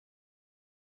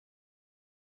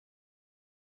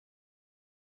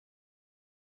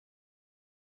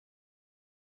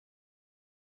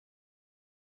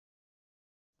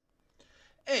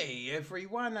Hey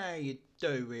everyone, how you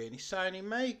doing? It's only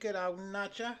me, good old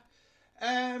Nudger.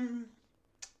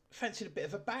 Fancied a bit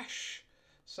of a bash,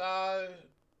 so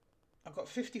I've got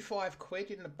 55 quid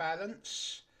in the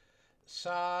balance.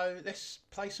 So let's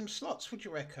play some slots. What do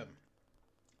you reckon?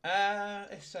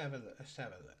 Let's have a look. Let's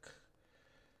have a look.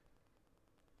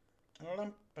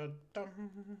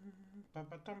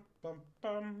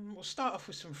 We'll start off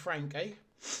with some Frankie.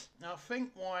 I think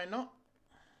why not?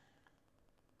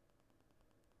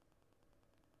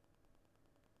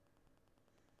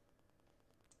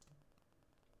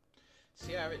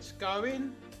 See how it's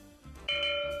going.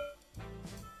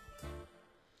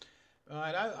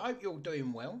 Right, I hope you're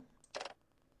doing well.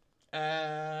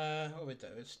 What we do?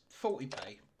 It's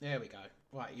 40p. There we go.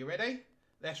 Right, you ready?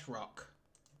 Let's rock.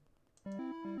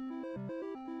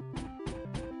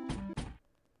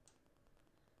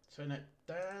 Turn it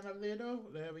down a little.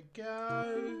 There we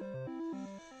go.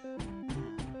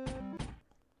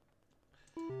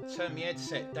 Turn my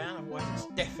headset down, otherwise it's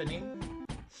deafening.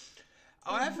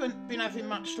 I haven't been having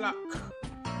much luck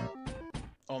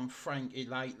on Frankie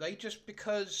lately, just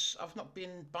because I've not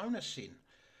been bonusing.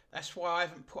 That's why I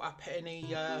haven't put up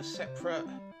any separate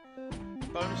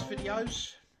bonus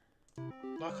videos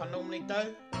like I normally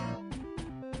do.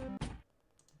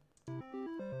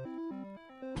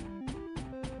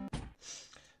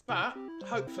 But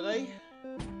hopefully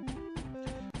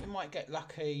we might get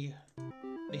lucky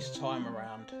this time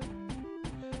around.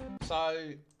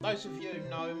 So those of you who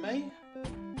know me,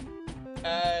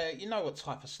 you know what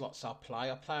type of slots I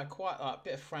play. I play quite like a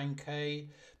bit of Frankie,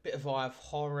 bit of Eye of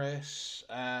Horus,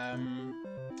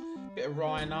 bit of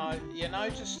Rhino. You know,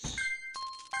 just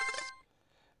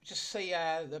see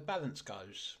how the balance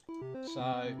goes.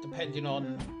 So depending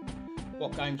on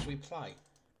what games we play.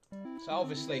 So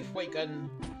obviously, if we can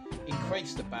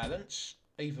increase the balance,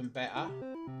 even better.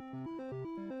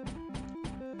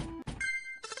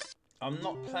 I'm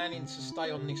not planning to stay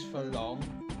on this for long,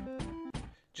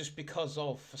 just because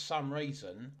of, for some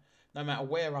reason, no matter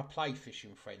where I play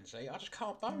Fishing Frenzy, I just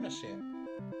can't bonus it.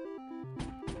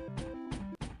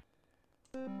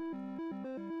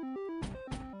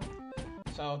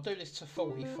 So I'll do this to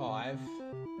 45.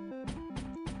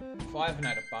 If I haven't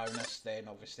had a bonus, then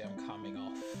obviously I'm coming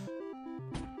off.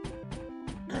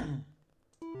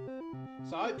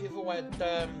 So I hope you've all had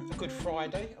a good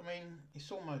Friday. I mean,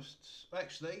 it's almost,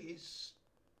 actually, it's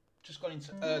just gone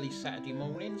into early Saturday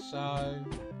morning, so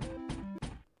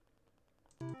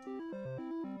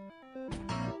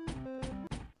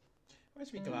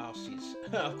where's my glasses?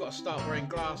 I've got to start wearing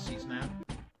glasses now.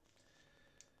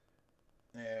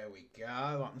 There we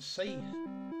go. I can see.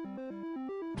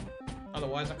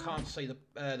 Otherwise, I can't see the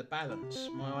balance.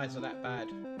 My eyes are that bad.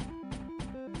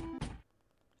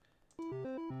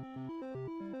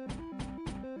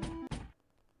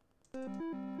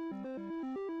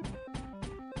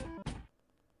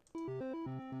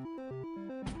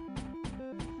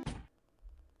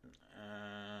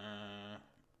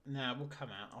 Now we'll come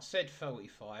out. I said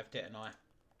 45, didn't I?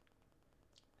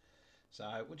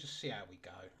 So we'll just see how we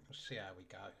go. We'll see how we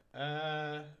go.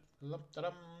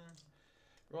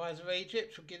 Rise of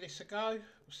Egypt. We'll give this a go.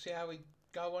 We'll see how we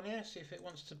go on here. See if it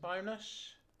wants to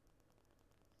bonus.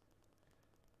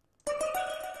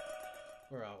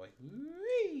 Where are we?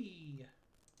 Whee!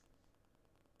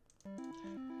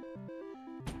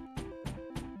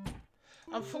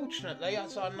 Unfortunately,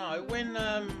 as I know, when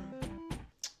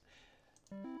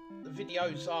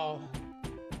videos are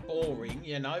boring,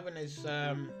 you know, when there's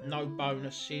no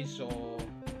bonuses or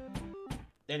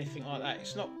anything like that,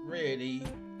 it's not really,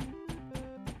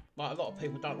 like, a lot of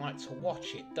people don't like to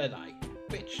watch it, do they?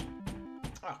 Which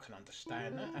I can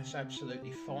understand that, that's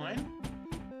absolutely fine,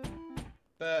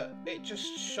 but it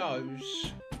just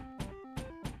shows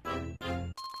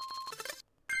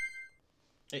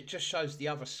the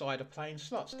other side of playing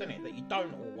slots, doesn't it? That you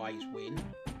don't always win.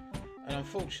 And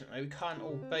unfortunately, we can't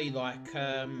all be like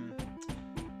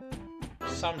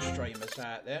some streamers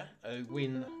out there who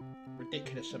win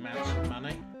ridiculous amounts of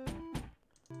money.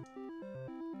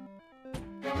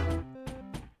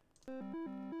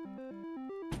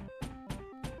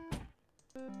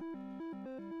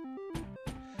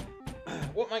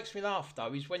 What makes me laugh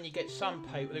though is when you get some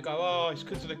people who go, "Oh, it's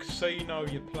because of the casino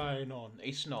you're playing on."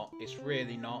 It's not. It's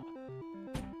really not.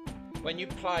 When you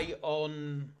play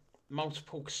on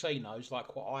multiple casinos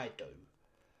like what I do,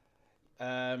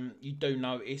 you do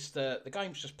notice that the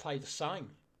games just play the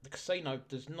same. The casino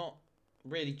does not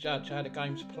really judge how the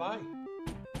games play.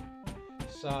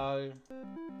 So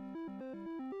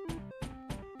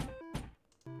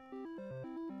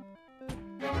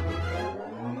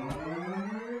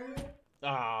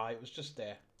it was just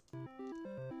there.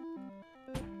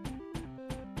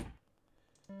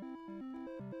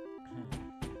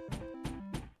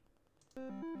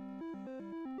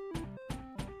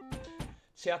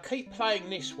 See, I keep playing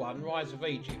this one, Rise of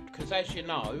Egypt, because as you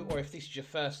know, or if this is your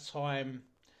first time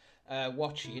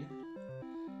watching,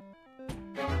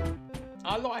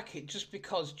 I like it just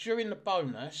because during the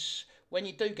bonus, when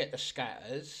you do get the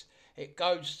scatters, it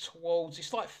goes towards,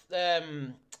 it's like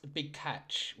the big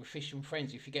catch with Fishin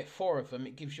Frenzy. If you get 4 of them,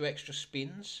 it gives you extra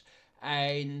spins,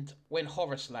 and when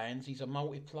Horus lands, he's a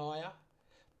multiplier.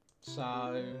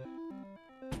 So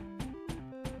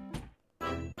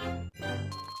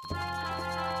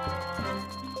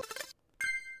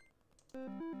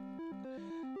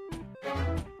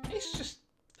it's just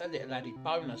a little added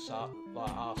bonus up, like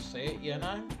I see it, you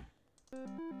know.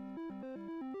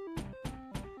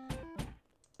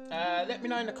 Let me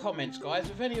know in the comments, guys,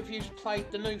 have any of you played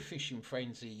the new Fishin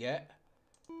Frenzy yet?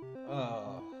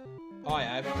 Oh, I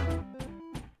have.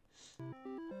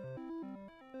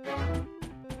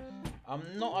 I'm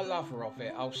not a lover of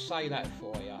it, I'll say that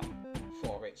for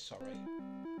it, sorry.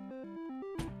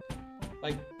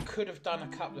 They could have done a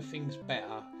couple of things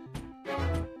better.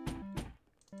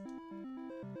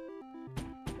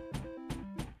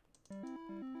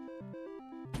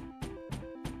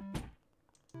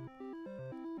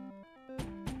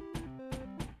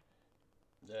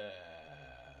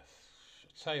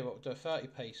 Tell you what, we'll do a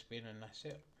 30p spin and that's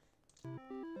it.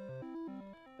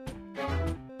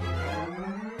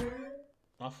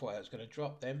 I thought I was going to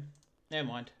drop them. Never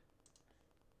mind.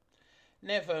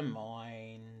 Never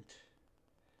mind.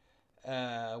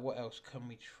 What else can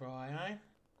we try, eh?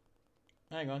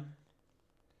 Hang on.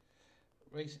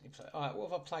 Recently played. Alright,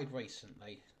 what have I played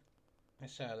recently?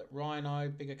 Let's say that Rhino,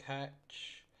 Bigger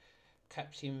Catch,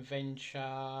 Captain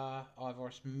Venture,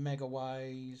 Horus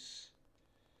Megaways,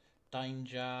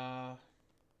 Danger,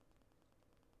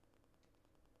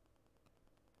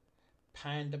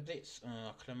 Panda Blitz.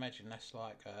 I can imagine that's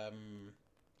like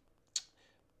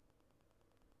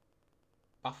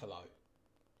Buffalo.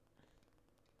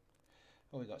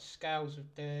 Oh, we got Scales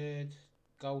of Dead,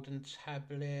 Golden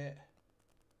Tablet.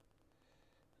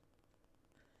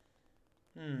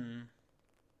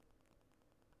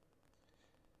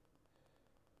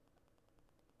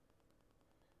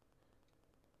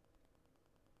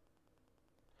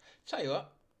 Tell you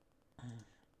what,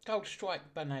 Gold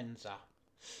Strike Bonanza.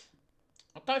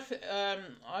 I don't think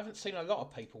I haven't seen a lot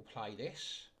of people play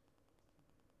this.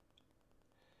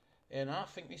 And I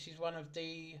think this is one of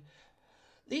the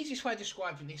easiest way of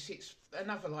describing this. It's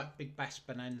another like Big Bass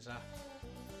Bonanza.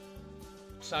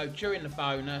 So during the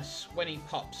bonus, when he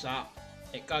pops up,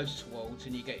 it goes towards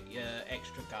and you get your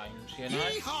extra games, you know.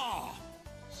 Yeehaw!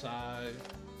 So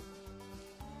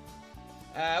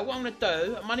what I'm going to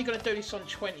do, I'm only going to do this on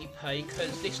 20p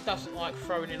because this doesn't like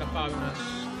throwing in a bonus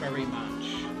very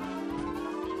much.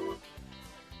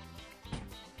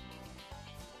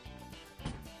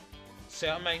 See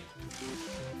what I mean?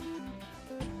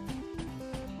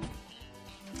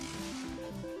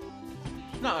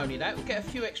 Not only that, we'll get a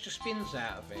few extra spins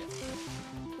out of it.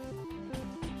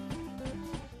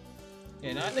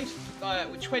 You know, at least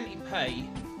with 20p,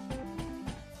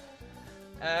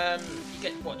 you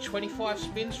get, what, 25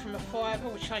 spins from a fiver,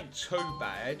 which ain't too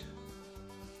bad.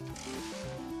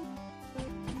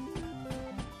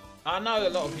 I know a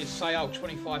lot of you say, oh,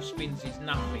 25 spins is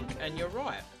nothing, and you're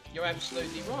right. You're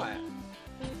absolutely right.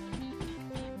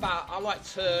 But I like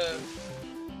to...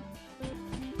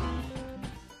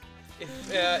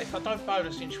 If I don't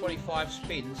bonus in 25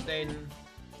 spins, then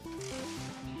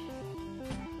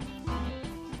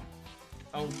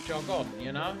I'll jog on,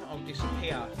 you know? I'll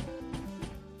disappear.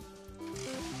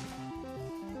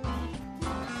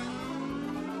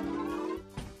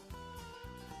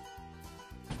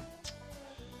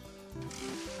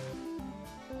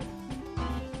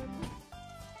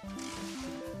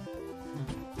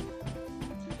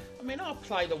 I mean, I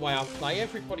play the way I play.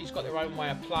 Everybody's got their own way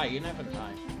of playing, haven't they?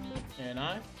 You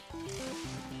know?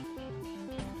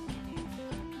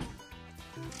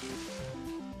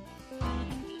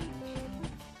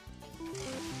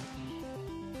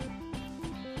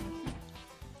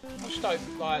 I just hope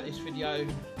like this video,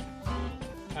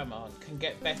 come on, can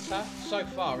get better. So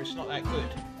far it's not that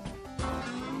good.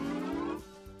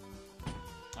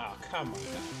 Oh, come on,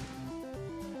 guys.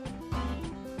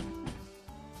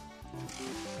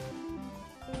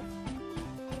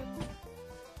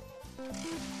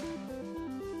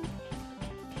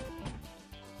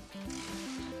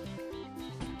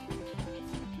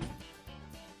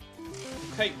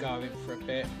 Keep going for a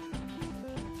bit.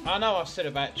 I know I said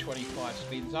about 25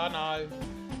 spins. I know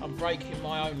I'm breaking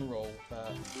my own rule,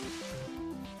 but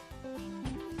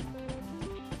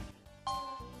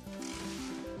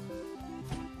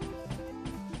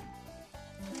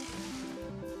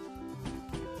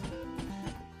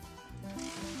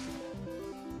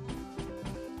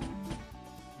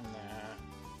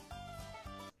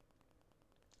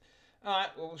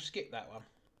Alright, well, we'll skip that one.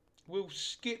 We'll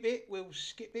skip it, we'll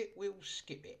skip it, we'll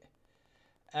skip it.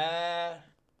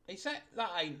 Is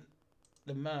that ain't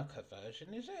the Merca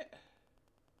version, is it?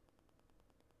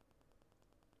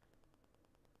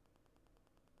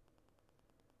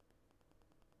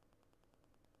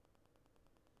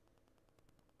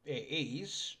 It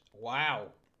is. Wow.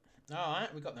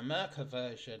 Alright, we've got the Merca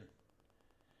version.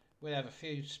 We'll have a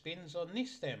few spins on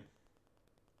this then.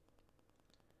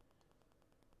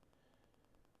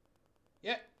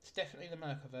 Yep, it's definitely the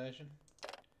Merca version.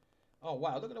 Oh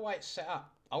wow, look at the way it's set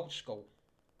up. Old school.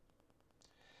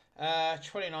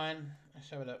 29. Let's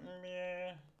have a look.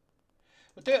 Yeah.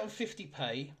 We'll do it on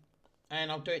 50p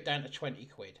and I'll do it down to 20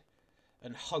 quid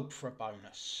and hope for a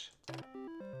bonus.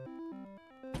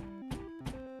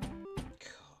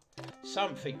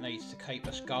 Something needs to keep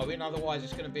us going, otherwise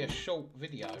it's going to be a short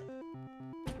video.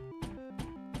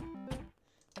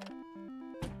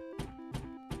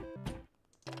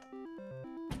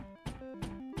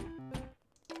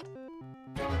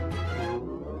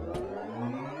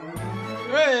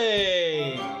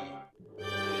 Hey!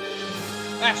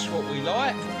 That's what we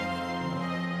like.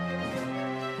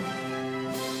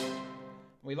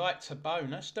 We like to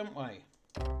bonus, don't we?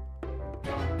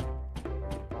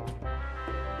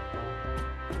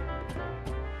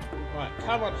 Right,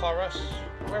 come on, Horus.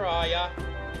 Where are ya? I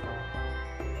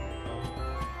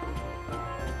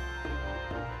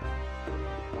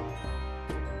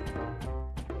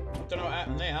don't know what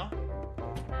happened there.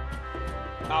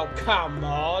 Oh, come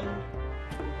on.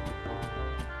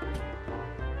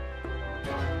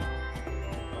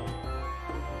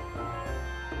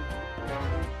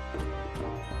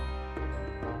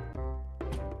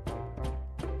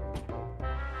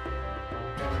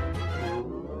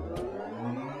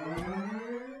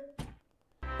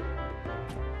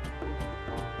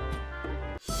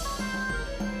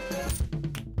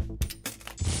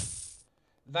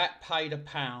 That paid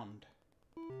 £1.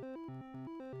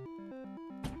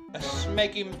 A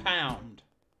smegging pound.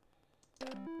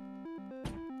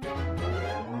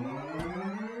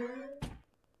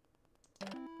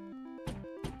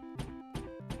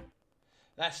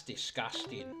 That's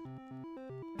disgusting.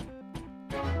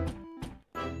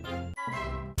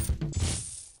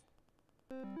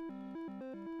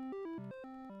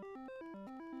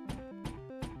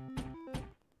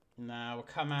 No, we'll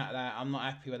come out of that. I'm not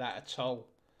happy with that at all.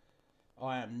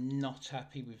 I am not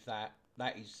happy with that.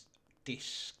 That is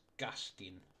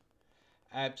disgusting.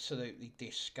 Absolutely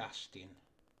disgusting.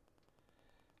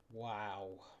 Wow.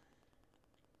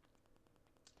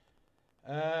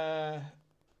 Oh,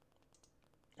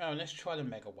 let's try the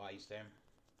mega ways then.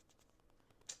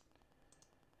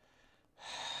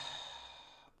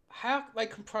 How they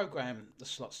can program the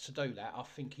slots to do that, I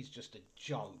think is just a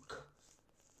joke.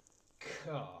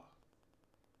 God.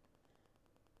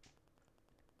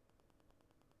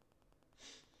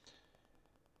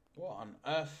 What on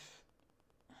earth?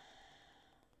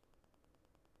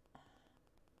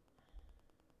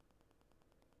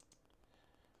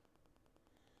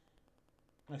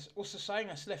 What's the saying?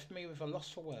 That's left me with a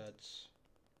loss for words.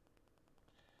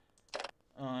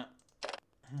 Alright.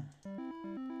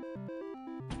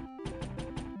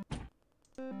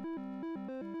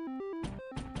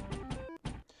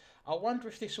 I wonder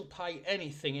if this will pay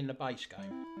anything in the base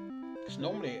game. Because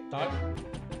normally it don't.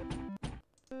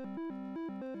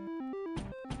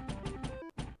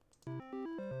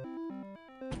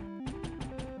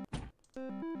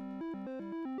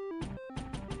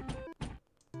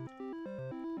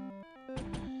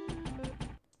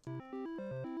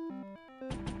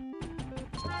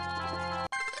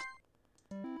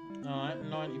 Alright,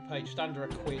 90p, just under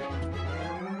 £1.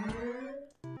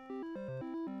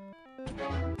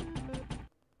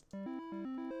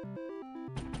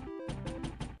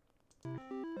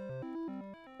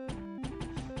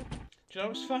 Do you know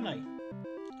what's funny?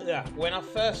 Yeah, when I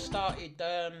first started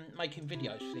making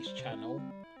videos for this channel,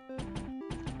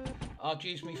 I'd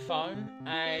use my phone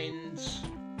and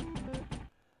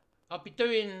I'd be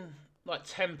doing like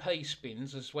 10p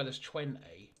spins as well as 20,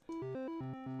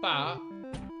 but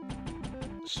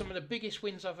some of the biggest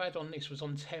wins I've had on this was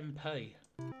on 10p.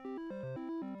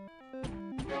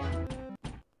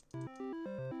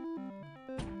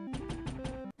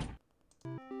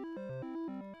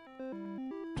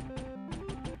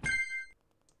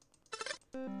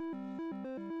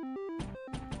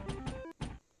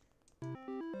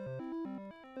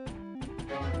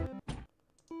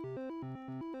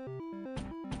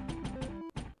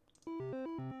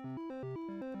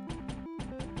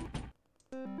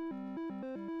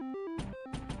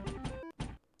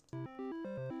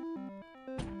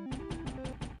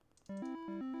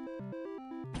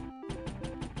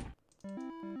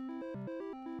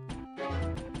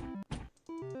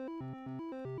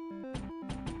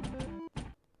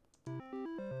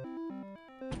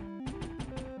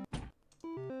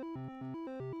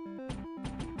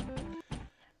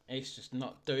 It's just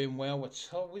not doing well at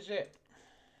all, is it?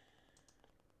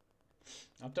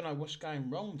 I don't know what's going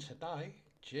wrong today.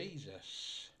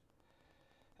 Jesus.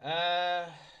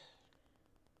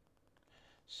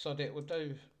 Sod it, we'll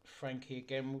do Frankie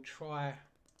again. We'll try.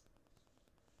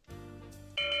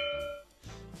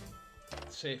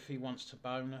 See if he wants to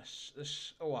bonus.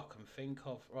 That's all I can think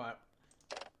of. Right.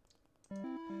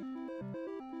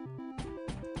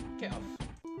 Get off.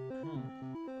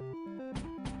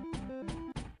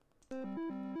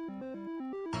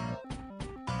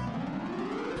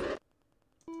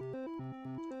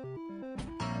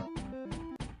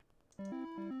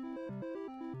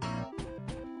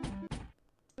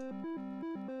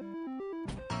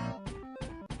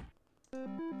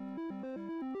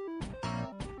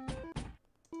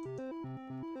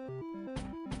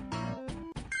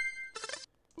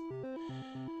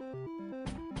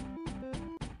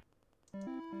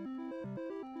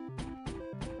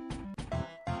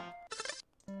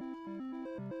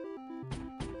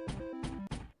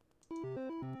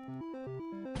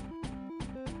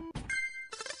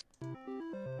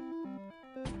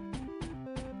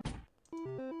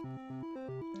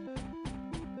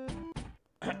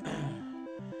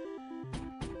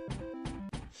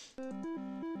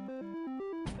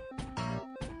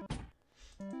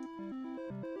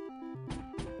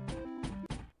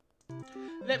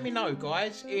 Let me know,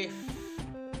 guys, if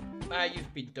how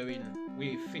you've been doing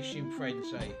with Fishing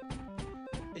Frenzy.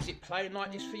 Is it playing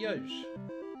like this for you?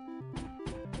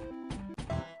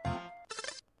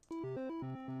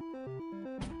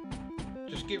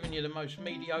 Just giving you the most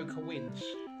mediocre wins.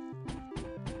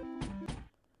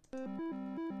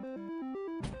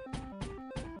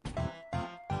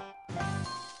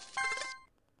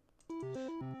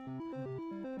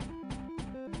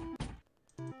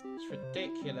 It's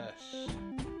ridiculous.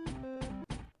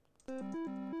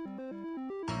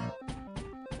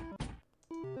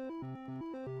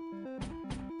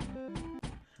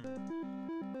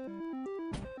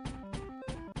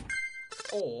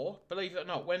 Or, believe it or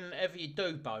not, whenever you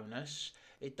do bonus,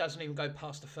 it doesn't even go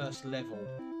past the first level.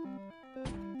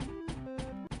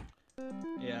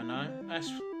 Yeah, I know.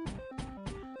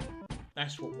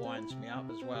 That's what winds me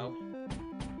up as well.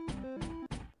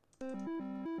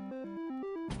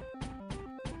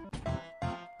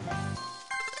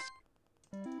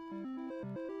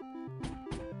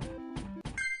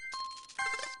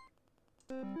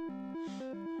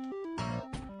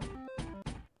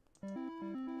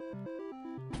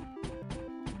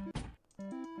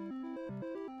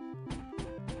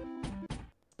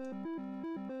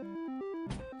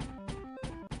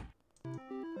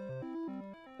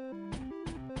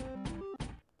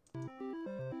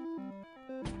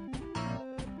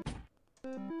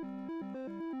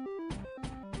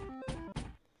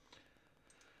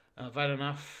 I've had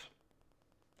enough.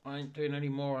 I ain't doing any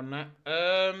more on that.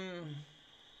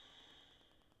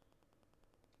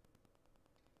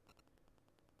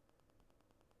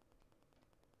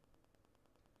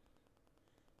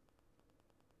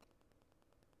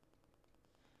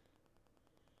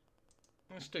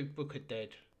 Let's do Book of Dead.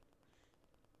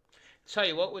 Tell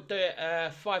you what, we'll do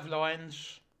it 5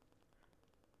 lines.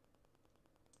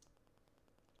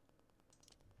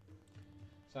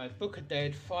 So Book of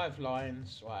Dead, 5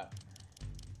 lines, right.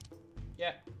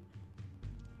 Yep.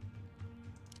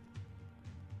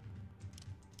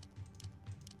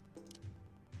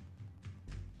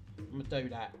 I'm gonna do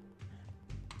that.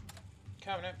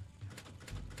 Coming in.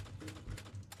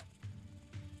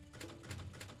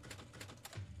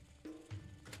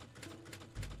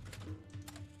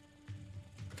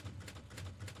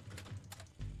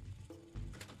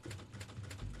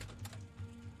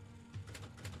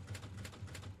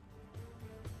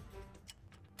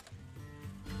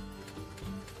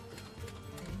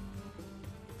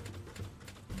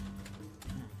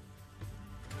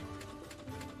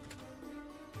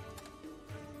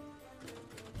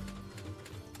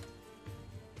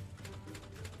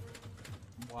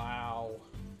 Wow.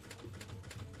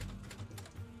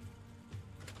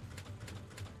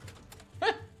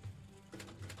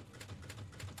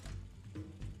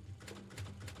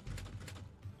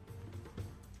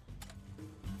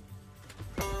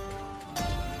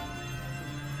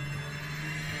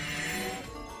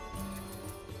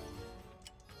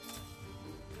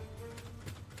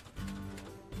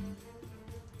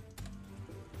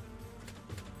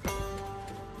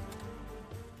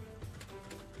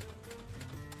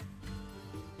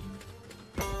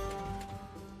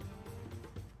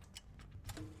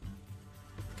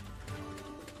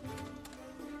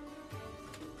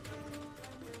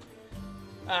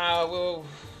 We'll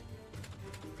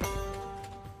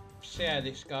see how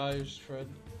this goes for a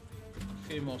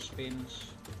few more spins.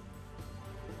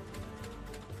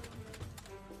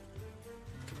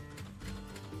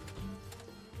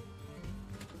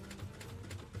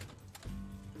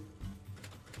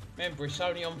 Remember, it's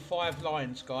only on 5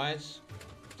 lines, guys,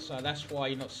 so that's why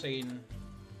you're not seeing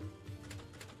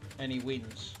any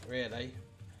wins, really.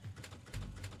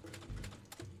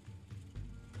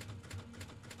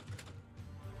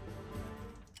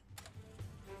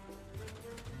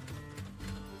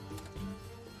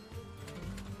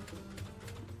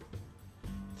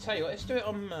 Tell you what, let's do it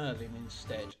on Merlin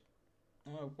instead.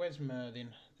 Oh, where's Merlin?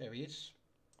 There he is.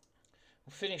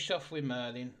 We'll finish off with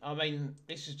Merlin. I mean,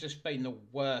 this has just been the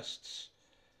worst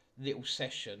little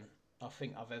session I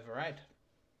think I've ever had.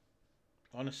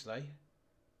 Honestly.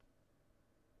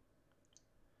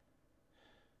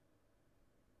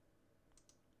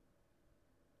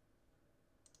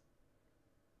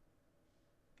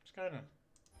 What's going on?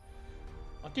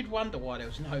 I did wonder why there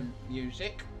was no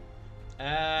music.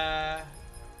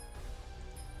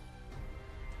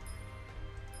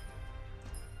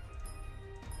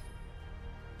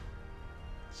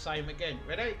 Same again.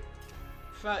 Ready?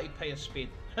 30p a spin.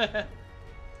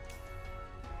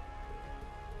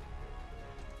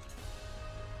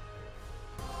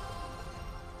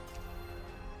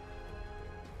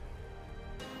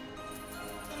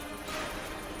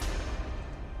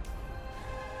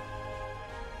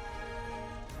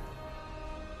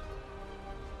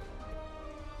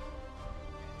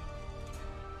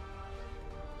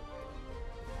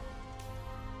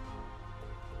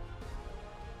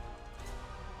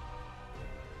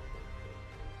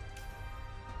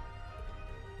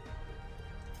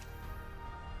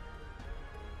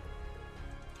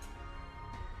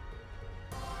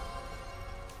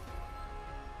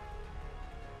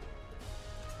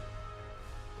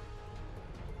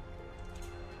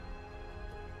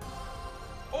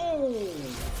 Oh!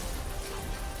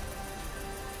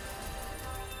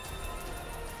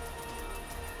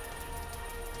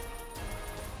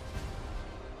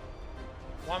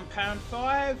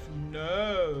 £1.5?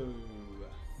 No.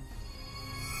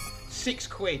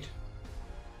 £6.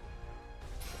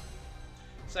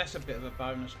 So that's a bit of a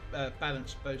bonus,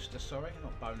 balance booster. Sorry,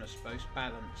 not bonus boost,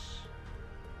 balance.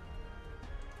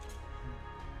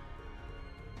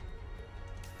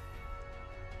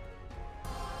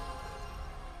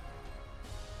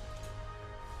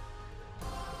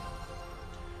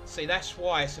 See, that's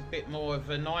why it's a bit more of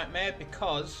a nightmare,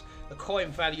 because the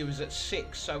coin value is at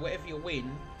 6, so whatever you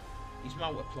win is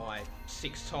multiplied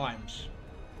 6 times.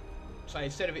 So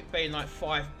instead of it being like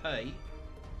 5p,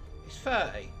 it's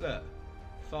 30. Look,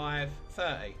 5,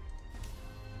 30.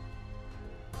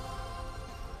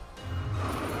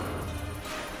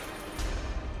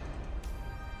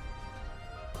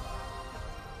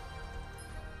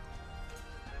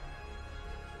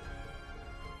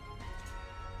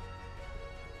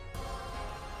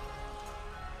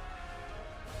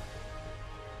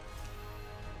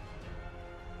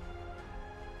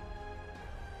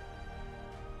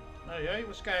 Hey,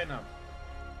 what's going on?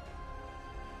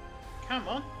 Come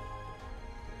on.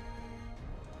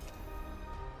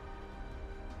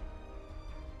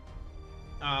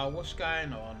 Oh, what's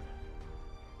going on?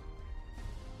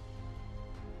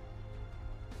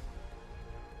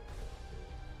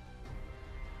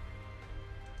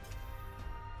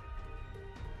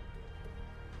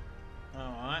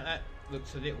 Alright, that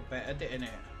looks a little better, didn't it?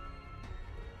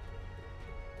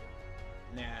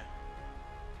 Yeah.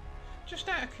 Just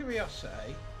out of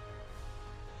curiosity,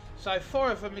 so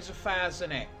 4 of them is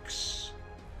 1000x.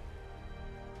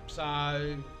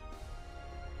 So,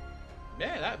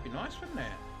 yeah, that'd be nice, wouldn't it?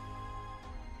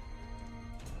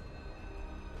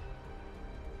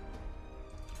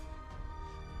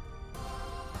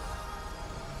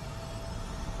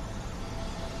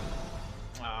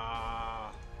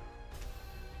 Ah.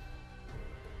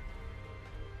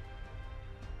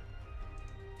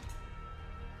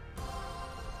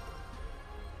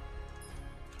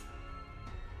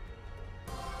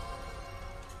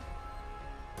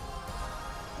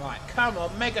 Right, come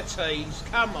on, Mega Tease,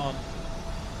 come on.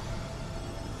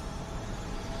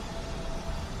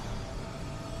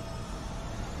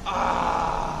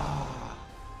 Ah,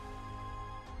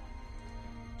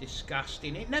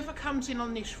 disgusting. It never comes in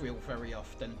on this reel very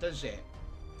often, does it?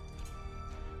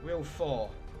 Reel 4.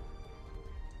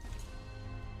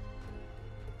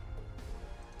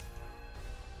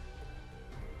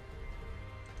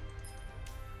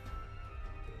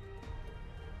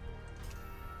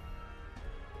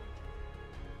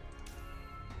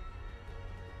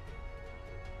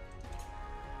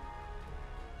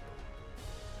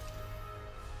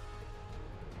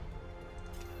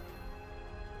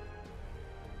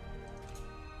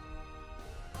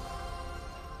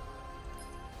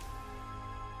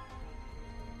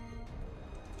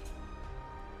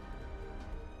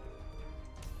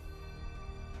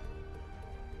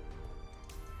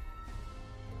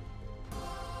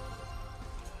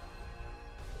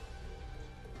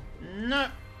 No.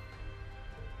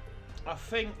 I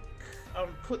think I'll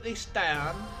put this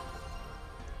down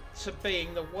to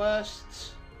being the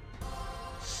worst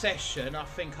session I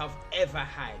think I've ever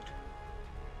had.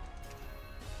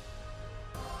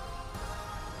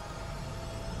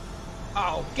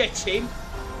 Oh, get him.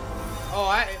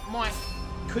 Alright, it might...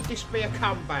 Could this be a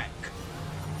comeback?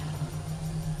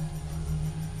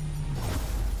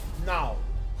 No.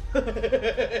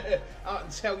 I can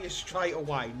tell you straight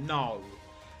away, no.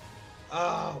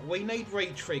 We need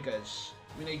re-triggers.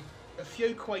 We need a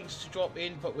few coins to drop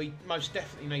in, but we most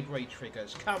definitely need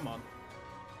re-triggers. Come on.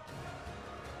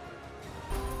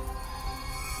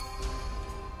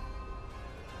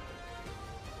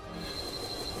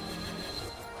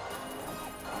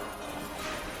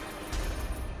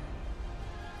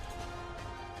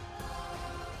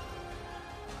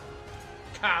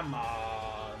 Come on.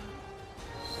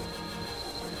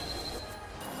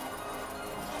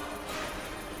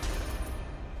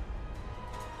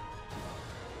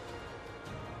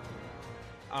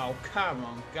 Oh, come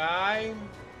on, game.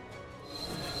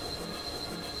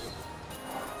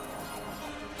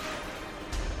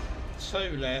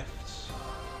 Two left.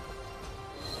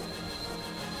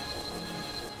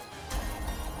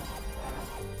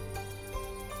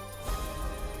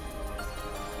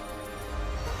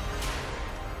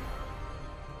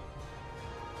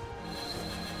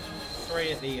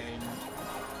 Three at the end.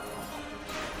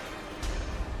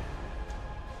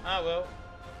 Oh well.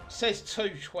 Says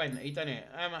 220, doesn't it?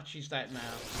 How much is that now?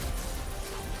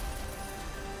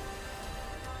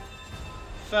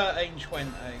 13.20.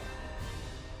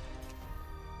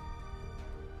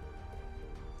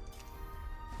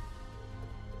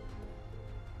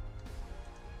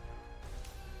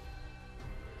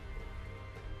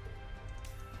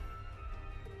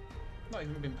 Not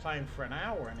even been playing for an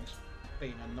hour and it's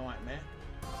been a nightmare.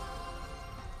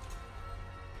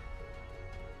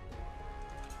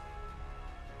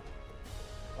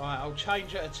 Alright, I'll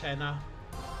change it a tenner.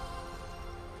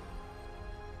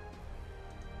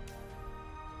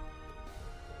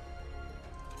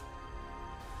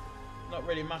 Not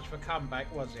really much of a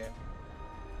comeback, was it?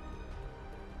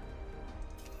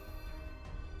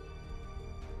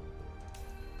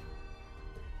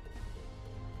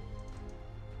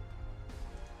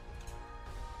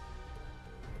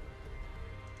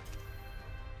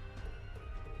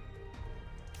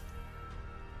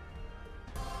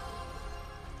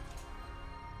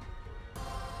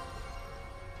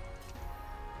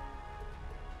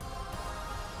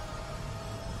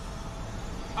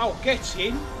 Oh, get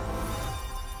in.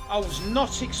 I was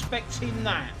not expecting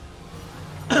that.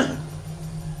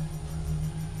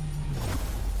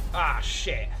 Ah,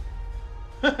 shit.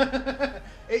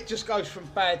 It just goes from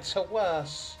bad to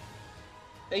worse.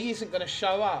 He isn't going to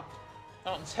show up.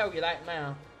 I can tell you that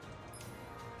now.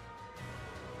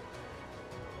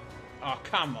 Oh,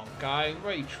 come on, game.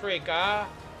 Re-trigger.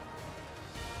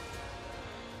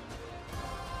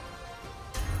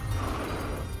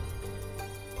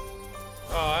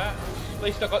 Alright, at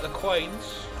least I got the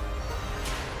coins.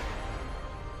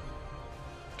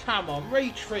 Come on,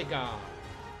 re-trigger.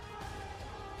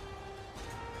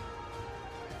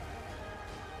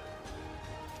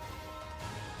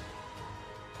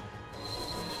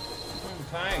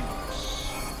 Thanks.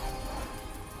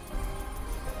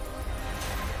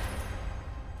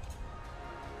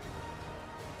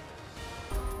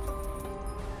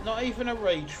 Not even a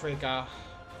re-trigger.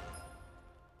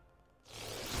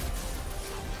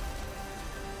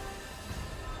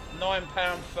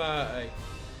 £9.30.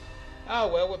 Oh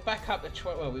well, we're back up to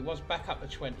 20. Well, we was back up to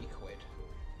 20 quid.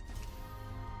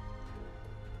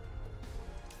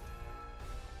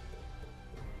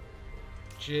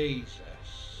 Jesus.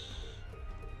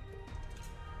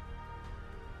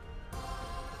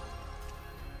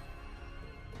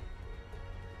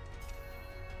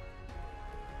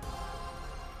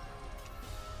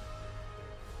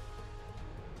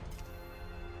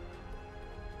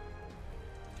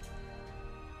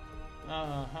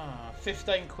 Uh-huh.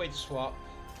 15 quid swap.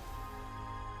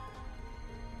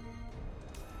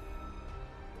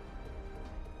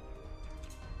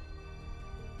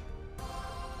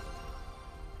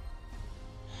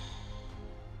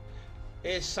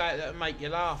 Here's something that'll make you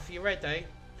laugh. You ready?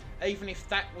 Even if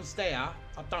that was there,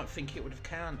 I don't think it would have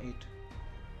counted.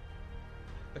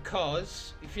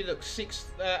 Because if you look,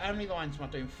 how many lines am I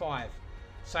doing? 5.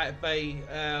 So it'd be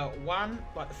 1,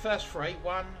 like the first 3,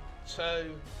 1,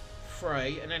 2,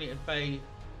 3, and then it'd be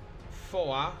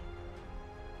 4,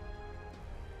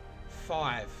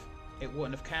 5. It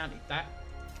wouldn't have counted that.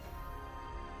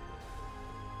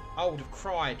 I would have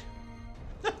cried.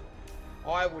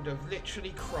 I would have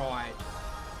literally cried.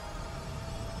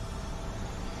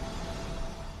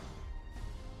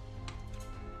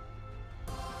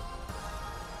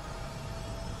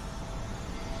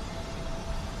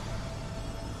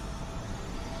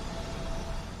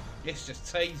 It's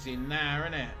just teasing now,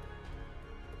 isn't it?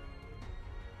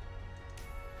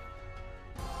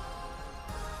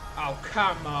 Oh,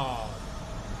 come on.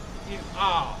 You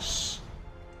arse.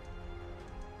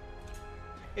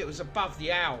 It was above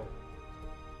the owl.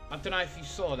 I don't know if you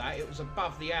saw that. It was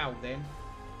above the owl then.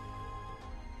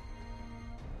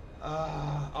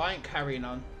 I ain't carrying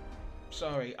on.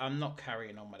 Sorry, I'm not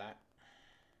carrying on with that.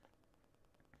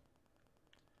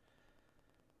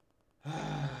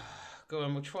 Go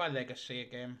on, we'll try Legacy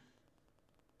again.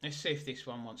 Let's see if this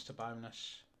one wants to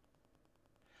bonus.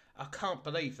 I can't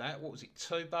believe that. What was it?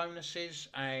 2 bonuses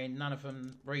and none of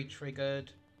them re-triggered.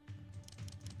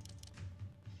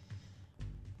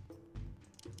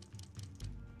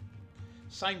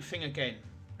 Same thing again.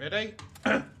 Ready?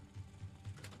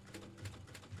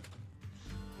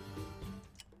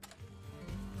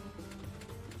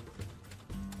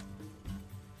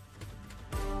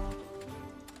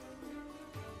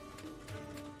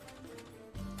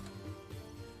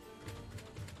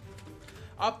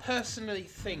 I personally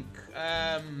think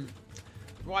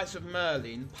Rise of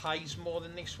Merlin pays more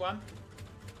than this one,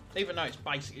 even though it's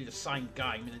basically the same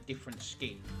game in a different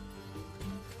skin.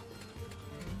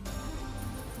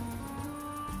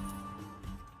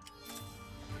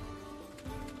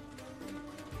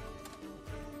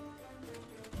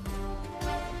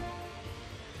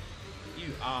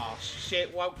 You arse. See,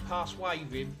 it won't pass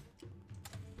waving.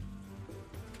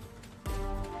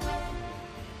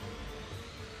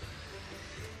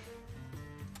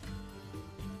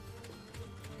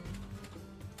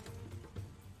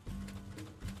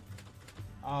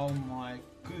 Oh my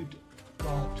good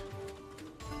God.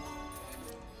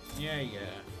 Yeah.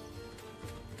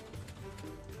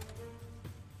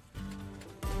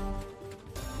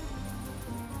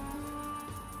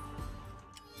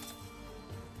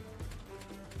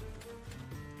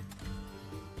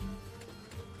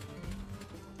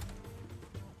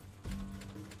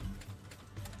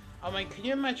 I mean, can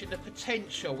you imagine the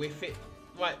potential if it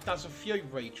like does a few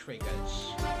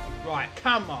re-triggers? Right,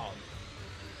 come on.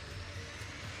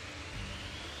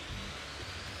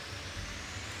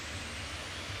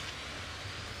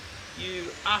 You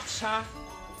utter.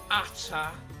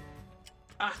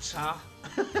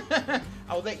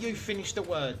 I'll let you finish the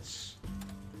words.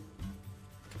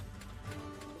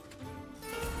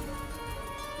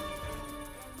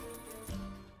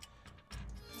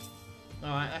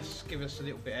 Alright, let's give us a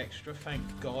little bit extra. Thank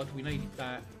God, we needed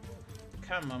that.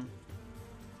 Come on.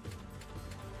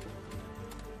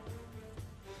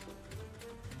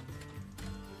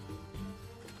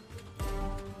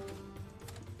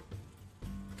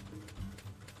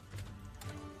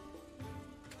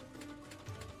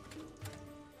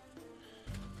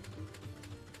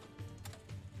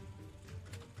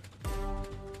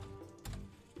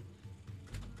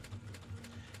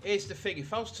 Here's the thing,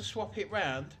 if I was to swap it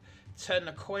round, turn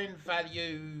the coin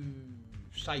value,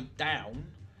 say, down,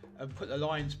 and put the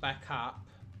lines back up,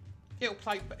 it'll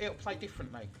play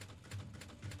differently.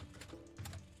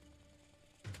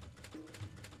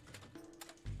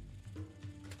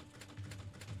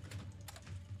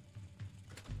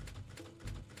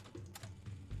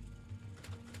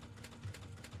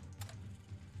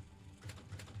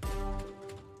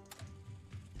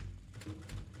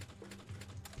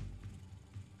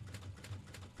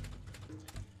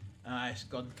 It's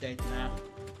gone dead now.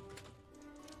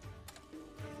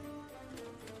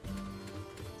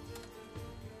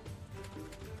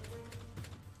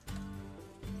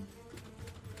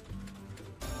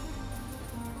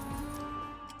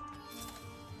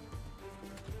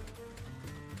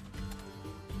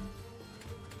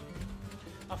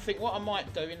 I think what I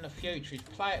might do in the future is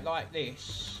play it like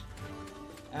this.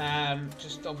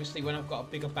 Just obviously when I've got a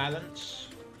bigger balance.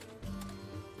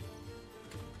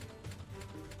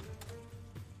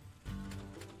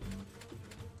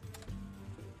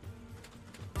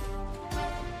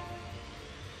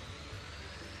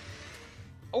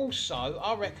 Also,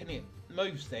 I reckon it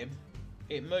moves them.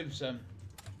 It moves them.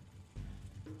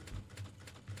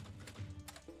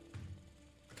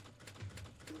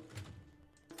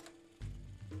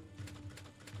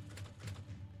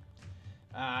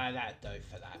 That'd do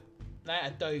for that.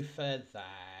 That'd do for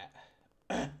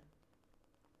that.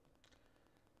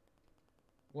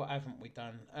 What haven't we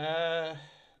done?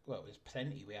 Well, there's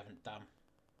plenty we haven't done.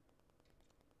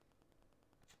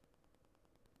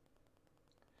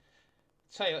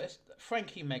 Tell you what,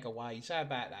 Frankie Megaways, how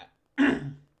about that?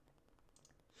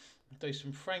 Do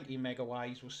some Frankie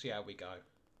Megaways, we'll see how we go.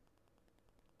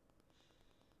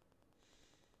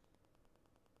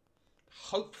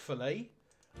 Hopefully,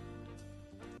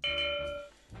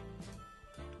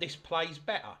 this plays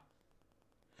better.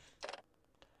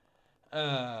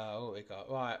 What we got?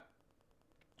 Right.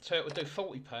 So it would do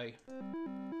 40p.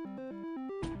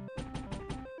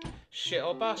 Shit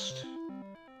or bust.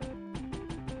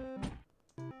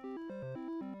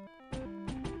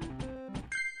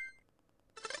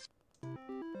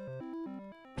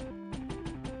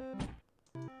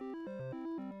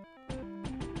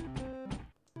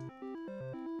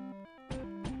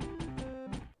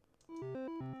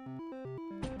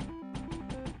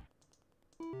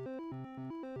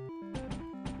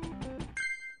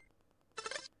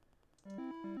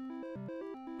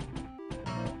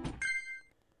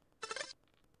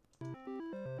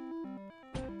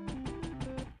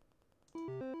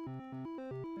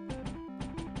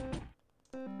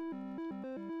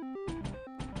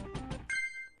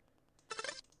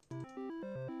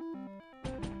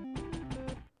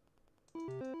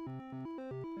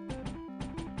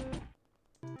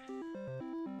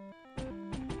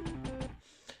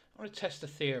 I want to test the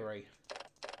theory.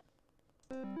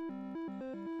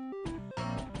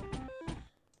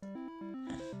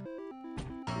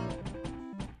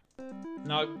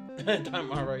 No, don't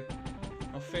worry.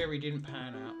 My theory didn't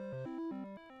pan out.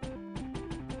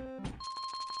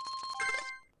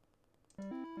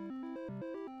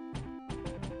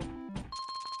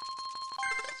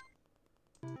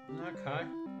 Okay.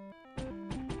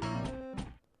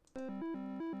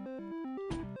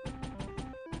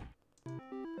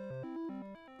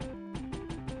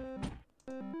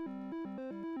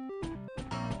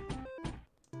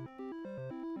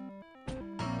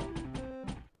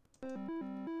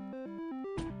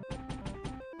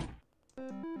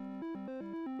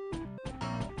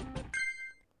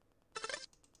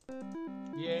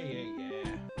 Yeah.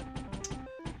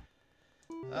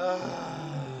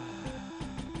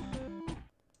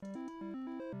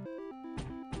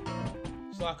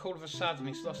 It's like all of a sudden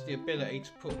he's lost the ability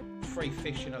to put 3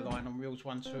 fish in a line on reels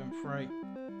 1, 2 and 3.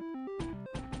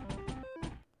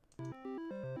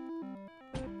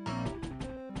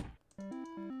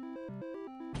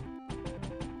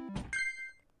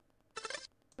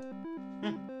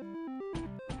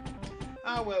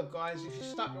 Oh well guys, if you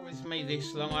stuck with me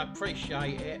this long, I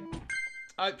appreciate it.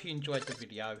 I hope you enjoyed the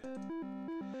video.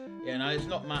 You know, there's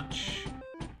not much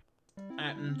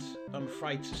happened, I'm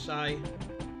afraid to say.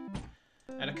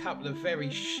 And a couple of very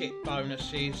shit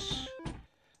bonuses.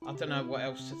 I don't know what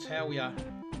else to tell you.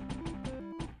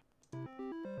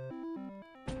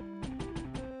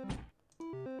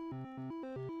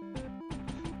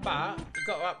 But you've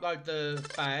got to upload the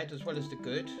bad as well as the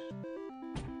good.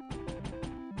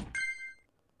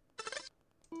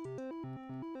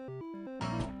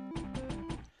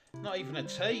 Not even a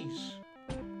tease.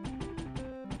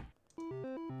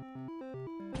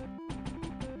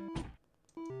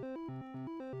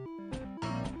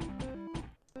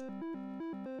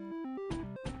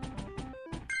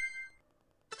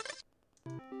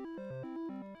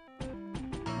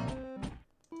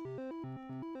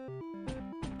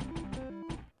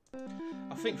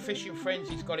 I think Fishing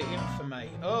Frenzy's got it in for me.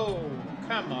 Oh,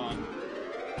 come on.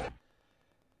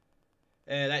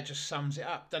 Yeah, that just sums it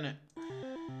up, doesn't it?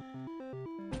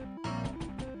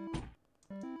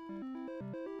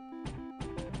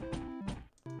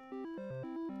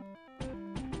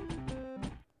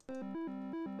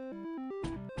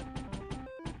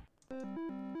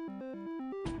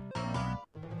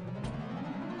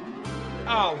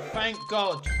 Oh, thank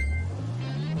God.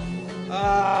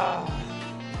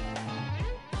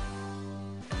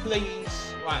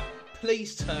 Please, right,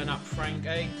 please turn up,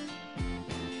 Frankie.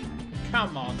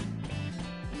 Come on.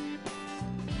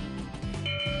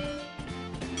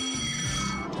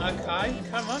 Okay,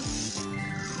 come on.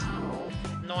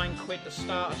 £9 to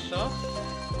start us off.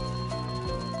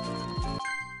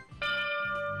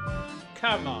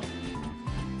 Come on.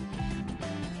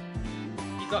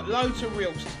 You've got loads of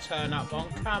reels to turn up on,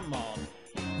 come on.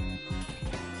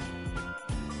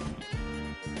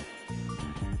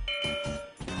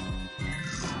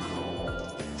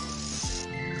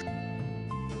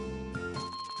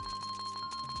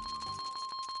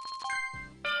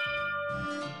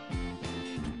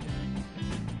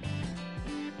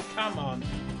 Come on.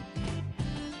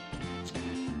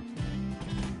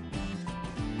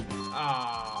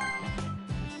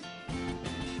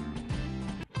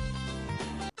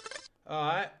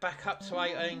 Alright, back up to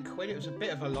 £18. It was a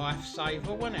bit of a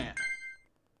lifesaver, wasn't it?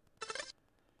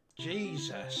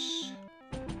 Jesus.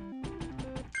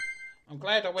 I'm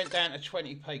glad I went down to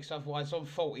 20p, because otherwise on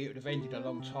 40 it would have ended a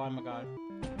long time ago.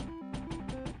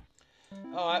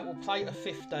 Alright, we'll play to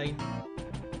 15.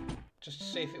 Just to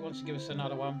see if it wants to give us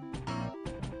another one.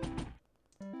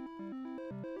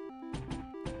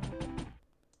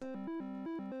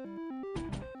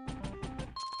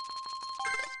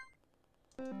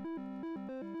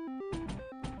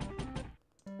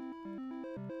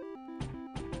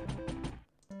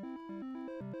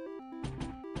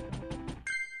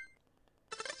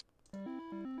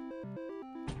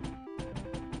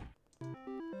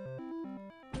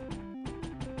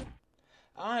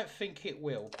 I don't think it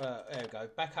will, but there we go.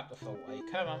 Back up to 40.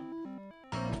 Come on.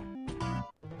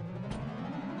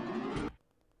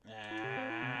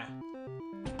 Ah.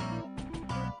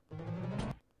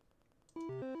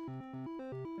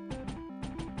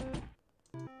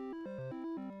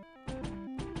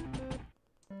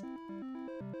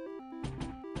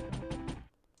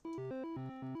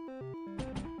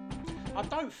 I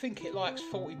don't think it likes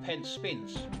 40p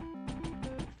spins.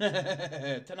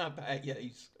 Don't know about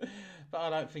yous, but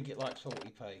I don't think it likes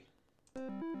 40p.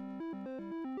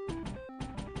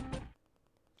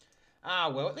 Ah,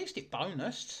 well, at least it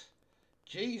bonused.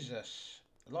 Jesus.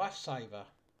 Lifesaver.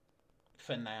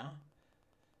 For now.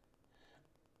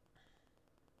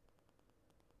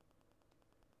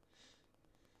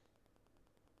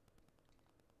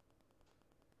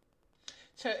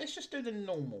 So let's just do the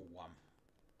normal one.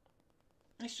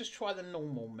 Let's just try the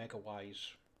normal mega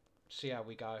ways. See how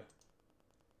we go.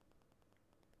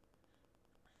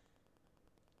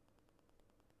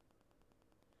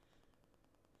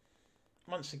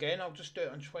 Once again, I'll just do it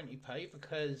on 20p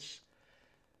because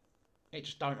it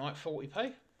just don't like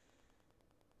 40p.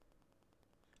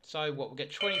 So what, we'll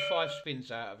get 25 spins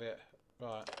out of it.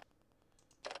 Right.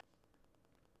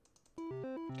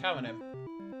 Come on then.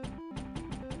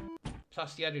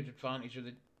 Plus the added advantage of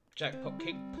the jackpot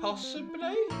king,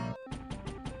 possibly?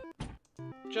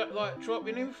 Like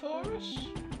dropping in for us?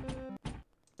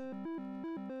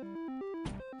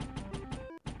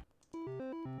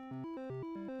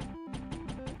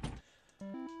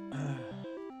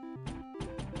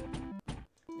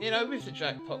 You know, with the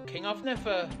jackpot king, I've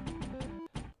never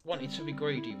wanted to be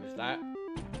greedy with that.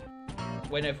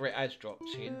 Whenever it has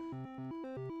dropped in,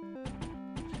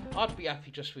 I'd be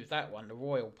happy just with that one, the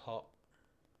royal pot.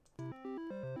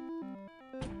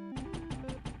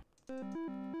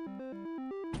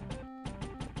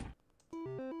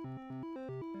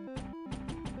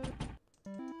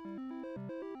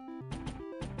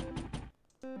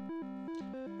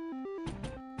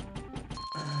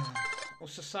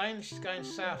 What's the saying? This is going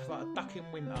south like a duck in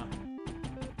winter.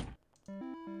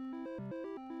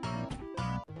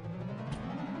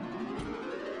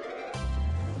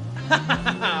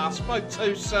 I spoke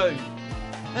too soon.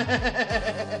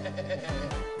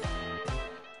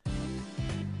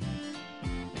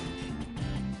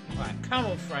 Right, come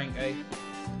on, Frankie.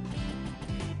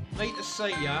 Need to see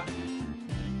ya.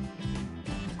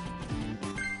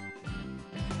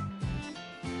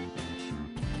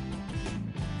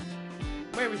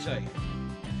 Where is he?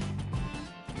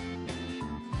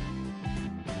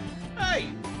 Hey!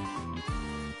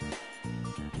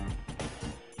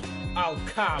 Oh,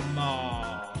 come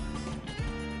on!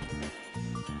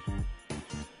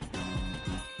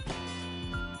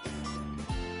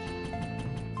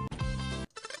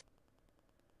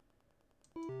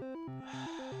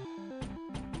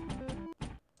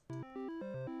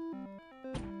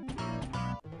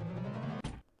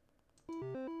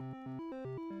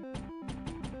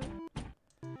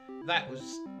 That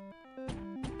was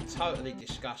totally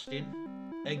disgusting.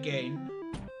 Again.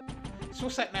 So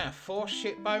what's that now? 4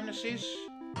 shit bonuses?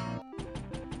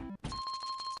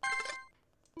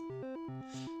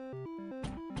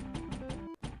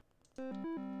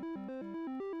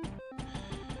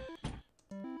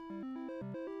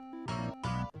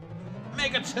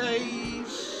 Mega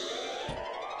tease!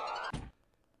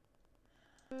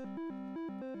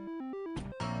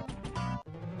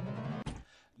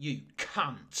 You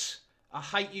cunt. I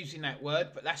hate using that word,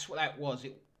 but that's what that was.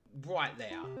 It right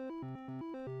there.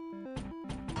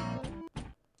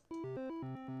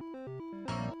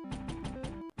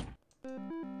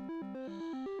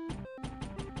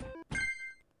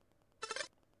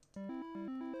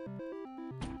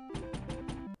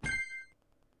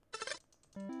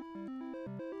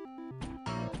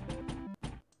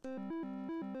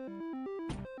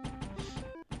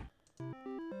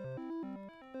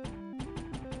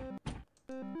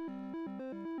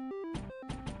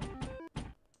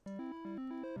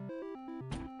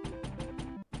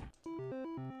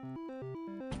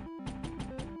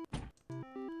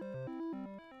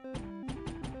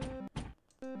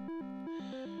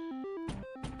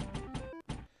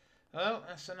 Well,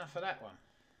 that's enough of that one.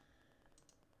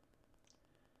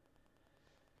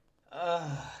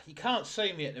 You can't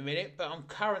see me at the minute, but I'm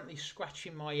currently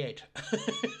scratching my head.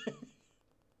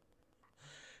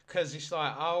 Because it's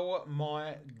like, oh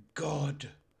my God.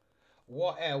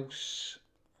 What else?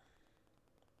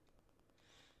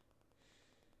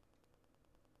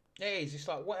 It is. It's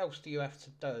like, what else do you have to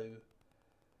do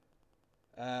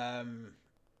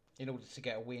in order to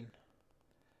get a win?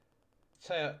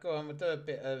 So, go on, we'll do a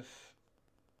bit of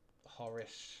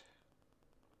Horus.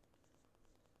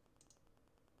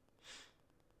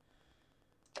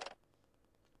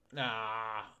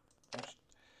 Nah.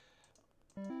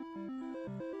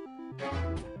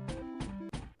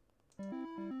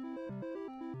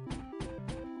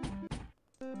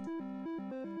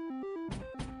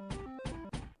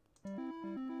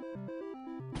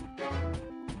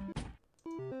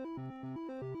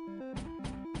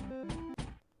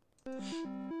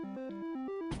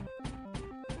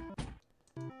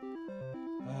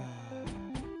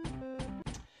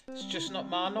 It's just not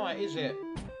my night, is it?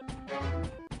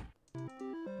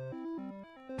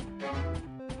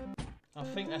 I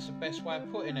think that's the best way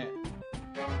of putting it.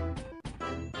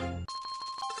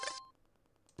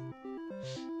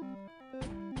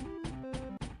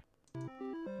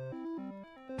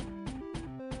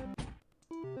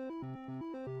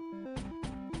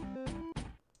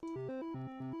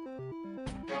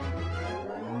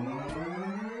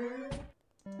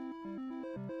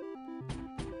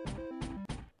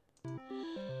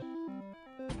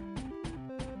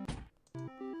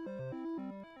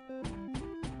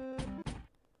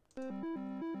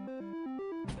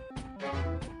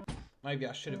 Maybe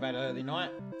I should have had early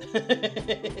night.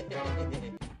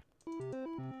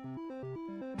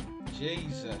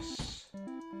 Jesus.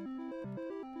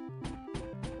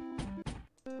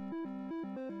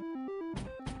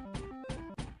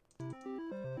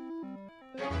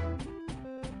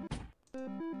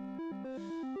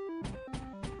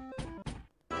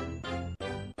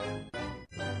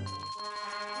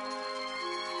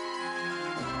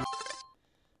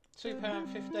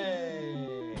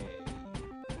 £2.50.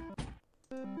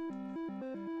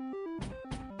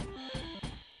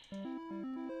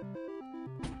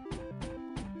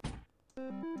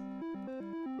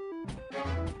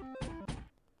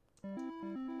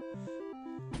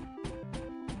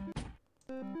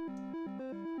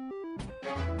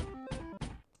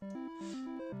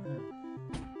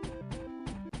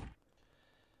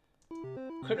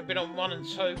 Couldn't have been on 1 and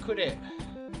 2, could it?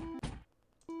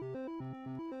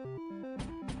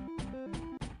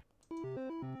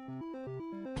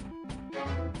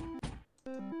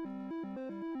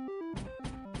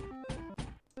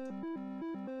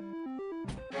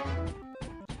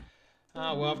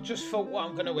 Oh well, I've just thought what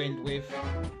I'm going to end with.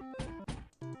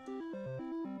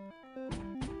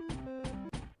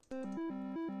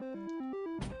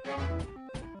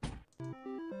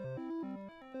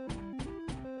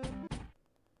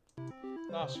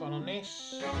 Last one on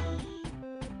this.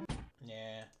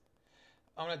 Yeah.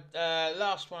 I'm gonna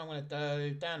last one I'm gonna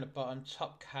do down the bottom,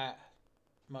 top cat,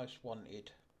 most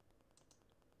wanted.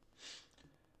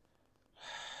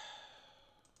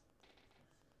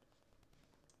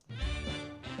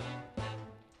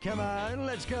 Come on,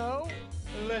 let's go.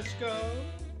 Let's go.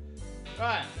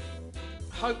 Right.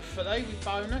 Hopefully with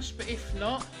bonus, but if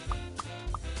not.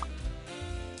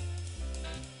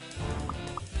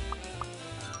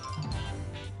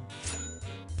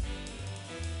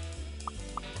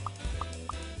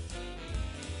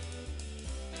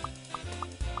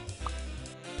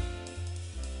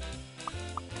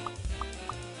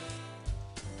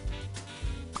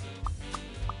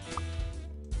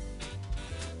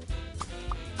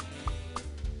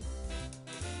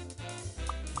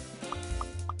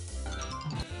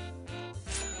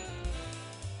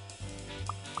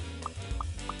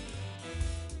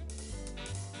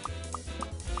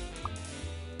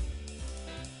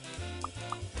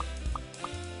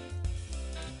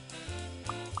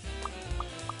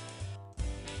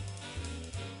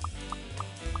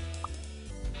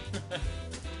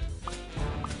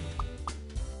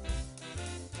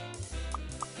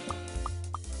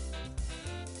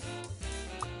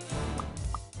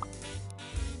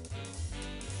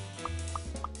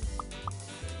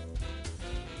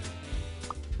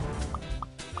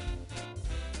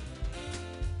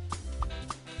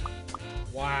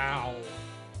 Wow.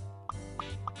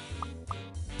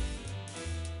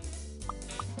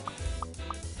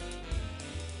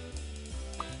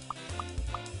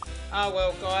 Oh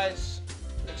well guys,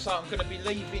 looks like I'm going to be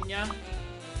leaving ya.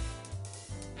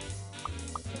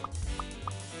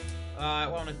 Alright,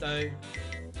 what I want to do,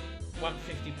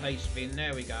 150p spin,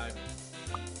 there we go.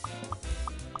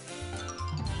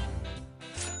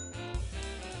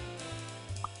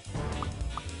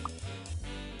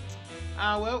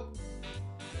 Ah well,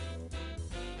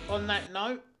 on that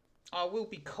note, I will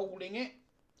be calling it.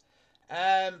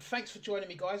 Thanks for joining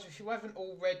me guys. If you haven't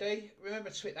already, remember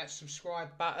to hit that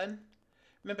subscribe button.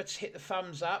 Remember to hit the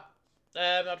thumbs up.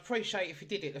 I'd appreciate if you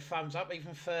did hit the thumbs up,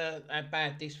 even for how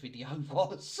bad this video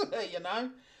was, you know.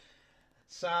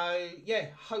 So, yeah,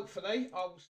 hopefully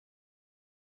I'll...